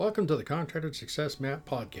Welcome to the Contractor Success Map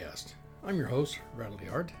podcast. I'm your host, Bradley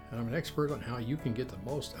Hart, and I'm an expert on how you can get the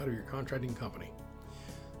most out of your contracting company.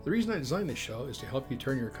 The reason I designed this show is to help you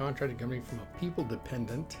turn your contracting company from a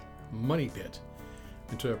people-dependent money pit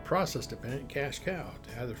into a process-dependent cash cow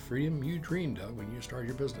to have the freedom you dreamed of when you started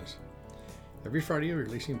your business. Every Friday, we're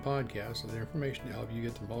releasing podcasts with information to help you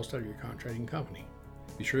get the most out of your contracting company.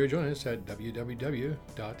 Be sure to join us at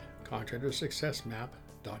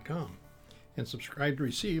www.contractorsuccessmap.com. and subscribe to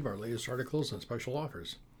receive our latest articles and special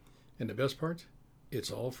offers. And the best part,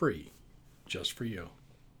 it's all free, just for you.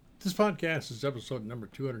 This podcast is episode number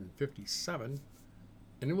 257,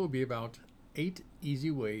 and it will be about 8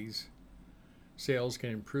 easy ways sales can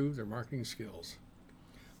improve their marketing skills.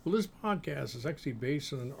 Well, this podcast is actually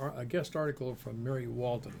based on a guest article from Mary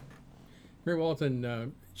Walton. Mary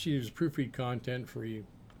Walton, she uses proofread content for a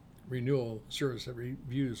renewal service that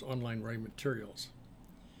reviews online writing materials.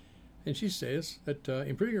 And she says that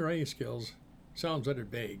improving your writing skills sounds rather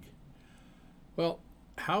vague. Well,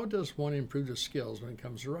 how does one improve their skills when it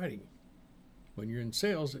comes to writing? When you're in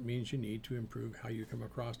sales, it means you need to improve how you come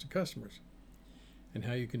across to customers and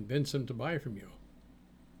how you convince them to buy from you.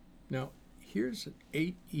 Now, here's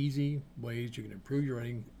 8 easy ways you can improve your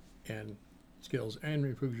writing and skills and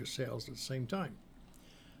improve your sales at the same time.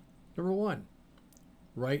 Number 1,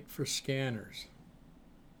 write for scanners.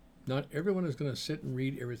 Not everyone is going to sit and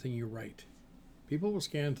read everything you write. People will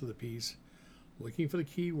scan through the piece looking for the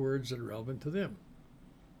keywords that are relevant to them.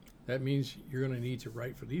 That means you're going to need to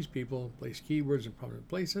write for these people, place keywords in prominent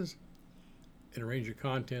places, and arrange your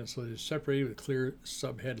content so that it's separated with clear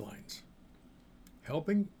subheadlines,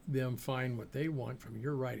 helping them find what they want from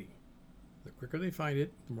your writing. The quicker they find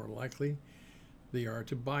it, the more likely they are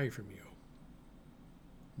to buy from you.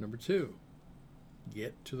 Number 2,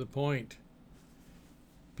 get to the point.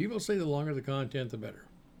 People say the longer the content, the better.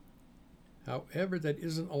 However, that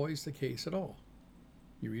isn't always the case at all.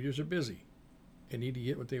 Your readers are busy and need to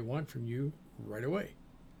get what they want from you right away.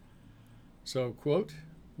 So, quote,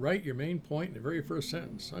 write your main point in the very first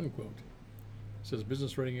sentence, unquote, says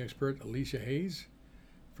business writing expert Alyssa Hayes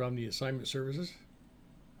from the Assignment Services.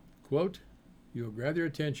 Quote, you'll grab their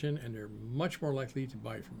attention and they're much more likely to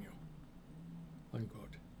buy from you,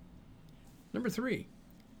 unquote. Number 3,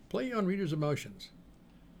 play on readers' emotions.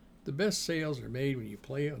 The best sales are made when you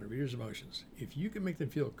play on the reader's emotions. If you can make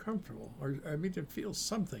them feel comfortable or make them feel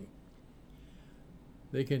something,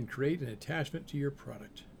 they can create an attachment to your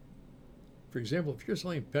product. For example, if you're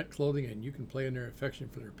selling pet clothing and you can play on their affection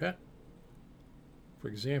for their pet, for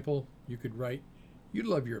example, you could write, you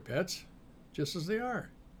love your pets just as they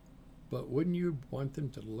are, but wouldn't you want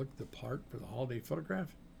them to look the part for the holiday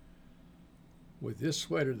photograph? With this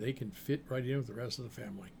sweater, they can fit right in with the rest of the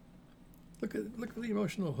family. Look at the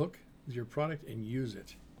emotional hook with your product and use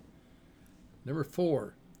it. Number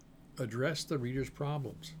 4, address the reader's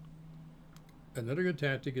problems. Another good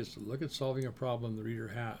tactic is to look at solving a problem the reader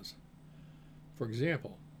has. For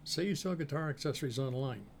example, say you sell guitar accessories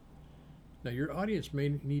online. Now your audience may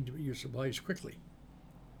need your supplies quickly.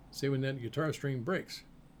 Say when that guitar string breaks.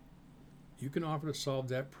 You can offer to solve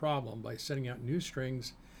that problem by sending out new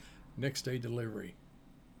strings next day delivery.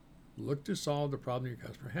 Look to solve the problem your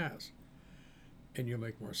customer has, and you'll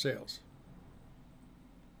make more sales.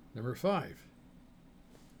 Number 5,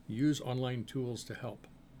 use online tools to help.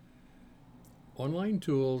 Online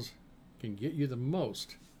tools can get you the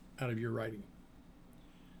most out of your writing.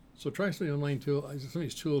 So try some of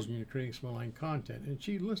these tools when you're creating some online content. And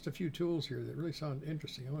she lists a few tools here that really sound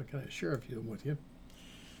interesting. I want to kind of share a few of them with you.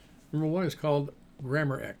 Number 1 is called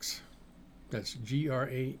Grammarix. That's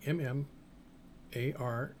Grammarix.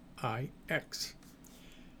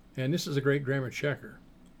 And this is a great grammar checker.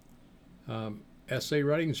 Essay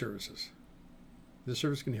Writing Services. This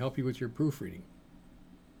service can help you with your proofreading.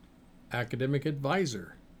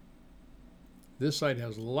 Academadvisor. This site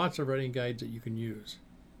has lots of writing guides that you can use.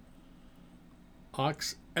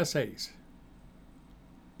 Oxessays.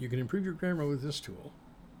 You can improve your grammar with this tool.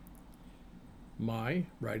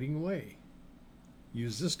 MyWritingWay.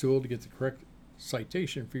 Use this tool to get the correct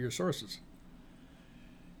citation for your sources.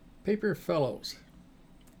 PaperFellows.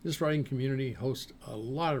 This writing community hosts a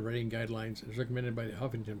lot of writing guidelines and is recommended by the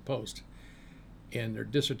Huffington Post and their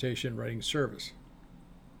Dissertation Writing Service.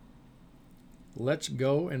 Let's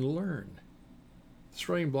Go and Learn. This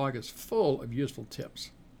writing blog is full of useful tips.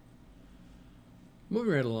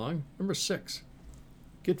 Moving right along, number 6,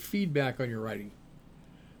 get feedback on your writing.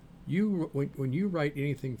 When you write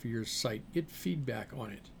anything for your site, get feedback on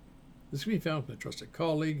it. This can be found from a trusted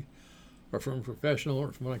colleague or from a professional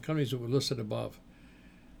or from one of the companies that were listed above.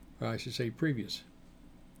 Or I should say previous.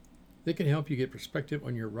 They can help you get perspective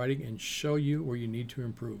on your writing and show you where you need to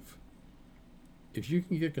improve. If you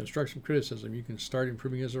can get constructive criticism, you can start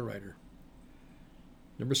improving as a writer.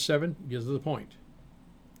 Number 7, get to the point.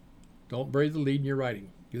 Don't bury the lead in your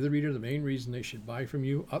writing. Give the reader the main reason they should buy from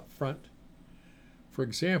you up front. For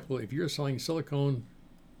example, if you're selling silicone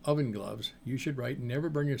oven gloves, you should write, "Never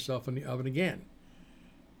burn yourself in the oven again,"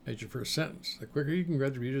 as your first sentence. The quicker you can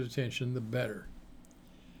grab the reader's attention, the better.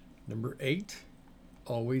 Number 8,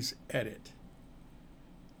 always edit.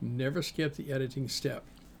 Never skip the editing step.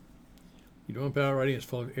 You don't want bad writing is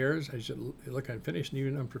full of errors as you look unfinished and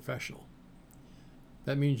even unprofessional.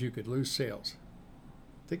 That means you could lose sales.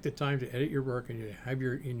 Take the time to edit your work, and you have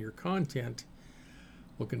your content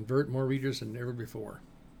will convert more readers than ever before.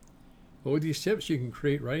 But with these tips, you can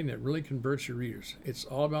create writing that really converts your readers. It's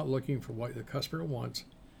all about looking for what the customer wants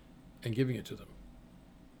and giving it to them.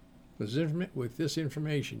 With this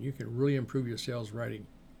information, you can really improve your sales writing.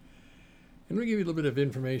 And let me give you a little bit of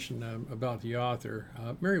information about the author.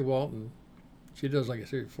 Mary Walton, she does, like I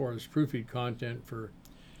said before, this proofread content for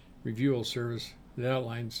Revieweal service that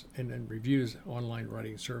outlines and reviews online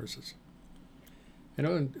writing services. And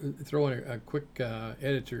I'm going to throw in a quick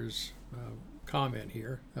editor's comment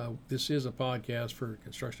here. This is a podcast for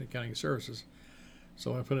construction accounting services.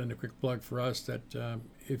 So I want to put in a quick plug for us that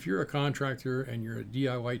if you're a contractor and you're a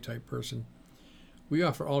DIY type person, we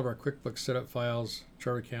offer all of our QuickBooks setup files,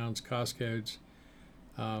 chart accounts, cost codes.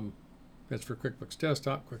 That's for QuickBooks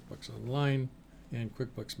Desktop, QuickBooks Online, and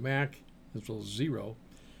QuickBooks Mac, as well as Xero.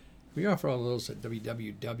 We offer all of those at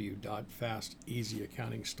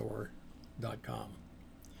www.fasteasyaccountingstore.com.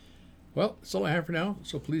 Well, that's all I have for now.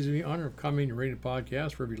 So please do me the honor of commenting and rating the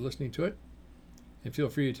podcast wherever you're listening to it. And feel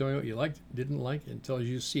free to tell me what you liked, didn't like, until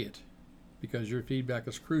you see it, because your feedback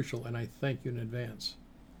is crucial, and I thank you in advance.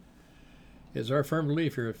 It is our firm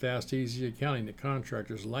belief here at Fast Easy Accounting that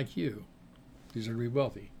contractors like you deserve to be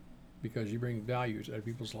wealthy because you bring value to other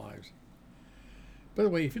people's lives. By the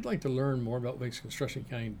way, if you'd like to learn more about what makes construction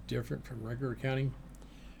accounting different from regular accounting,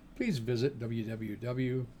 please visit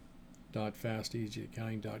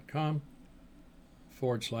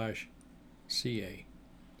www.fasteasyaccounting.com/CA.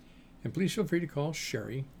 And please feel free to call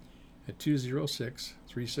Sherry at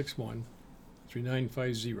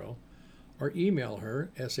 206-361-3950 or email her,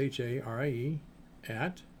 SHARIE,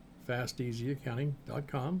 at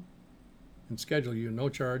fasteasyaccounting.com and schedule you a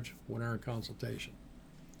no-charge 1-hour consultation.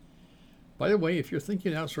 By the way, if you're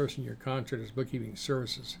thinking of outsourcing your contractor's bookkeeping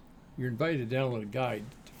services, you're invited to download a guide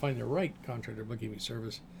to find the right contractor bookkeeping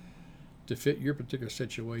service to fit your particular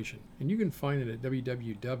situation. And you can find it at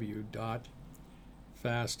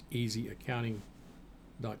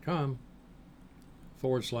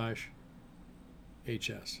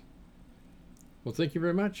www.fasteasyaccounting.com/HS. Well, thank you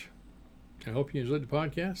very much. I hope you enjoyed the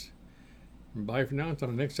podcast. And bye for now until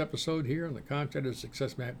the next episode here on the Contractor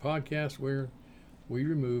Success Map podcast, where we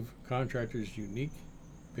remove contractors' unique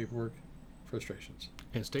paperwork frustrations.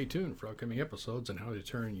 And stay tuned for upcoming episodes on how to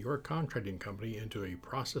turn your contracting company into a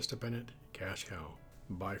process-dependent cash cow.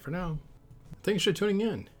 Bye for now. Thanks for tuning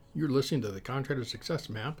in. You're listening to the Contractor Success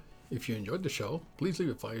Map. If you enjoyed the show, please leave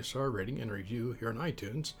a 5-star rating and review here on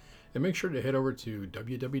iTunes. And make sure to head over to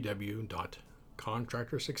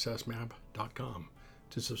www.contractorsuccessmap.com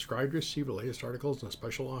to subscribe to receive the latest articles and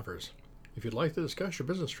special offers. If you'd like to discuss your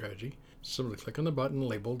business strategy, simply click on the button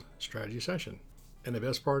labeled Strategy Session. And the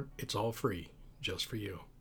best part, it's all free, just for you.